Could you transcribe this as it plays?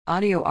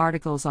Audio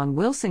articles on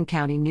Wilson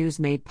County News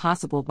made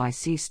possible by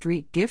C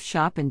Street Gift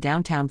Shop in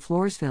downtown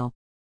Floresville.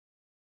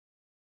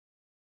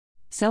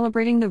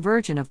 Celebrating the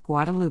Virgin of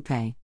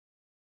Guadalupe.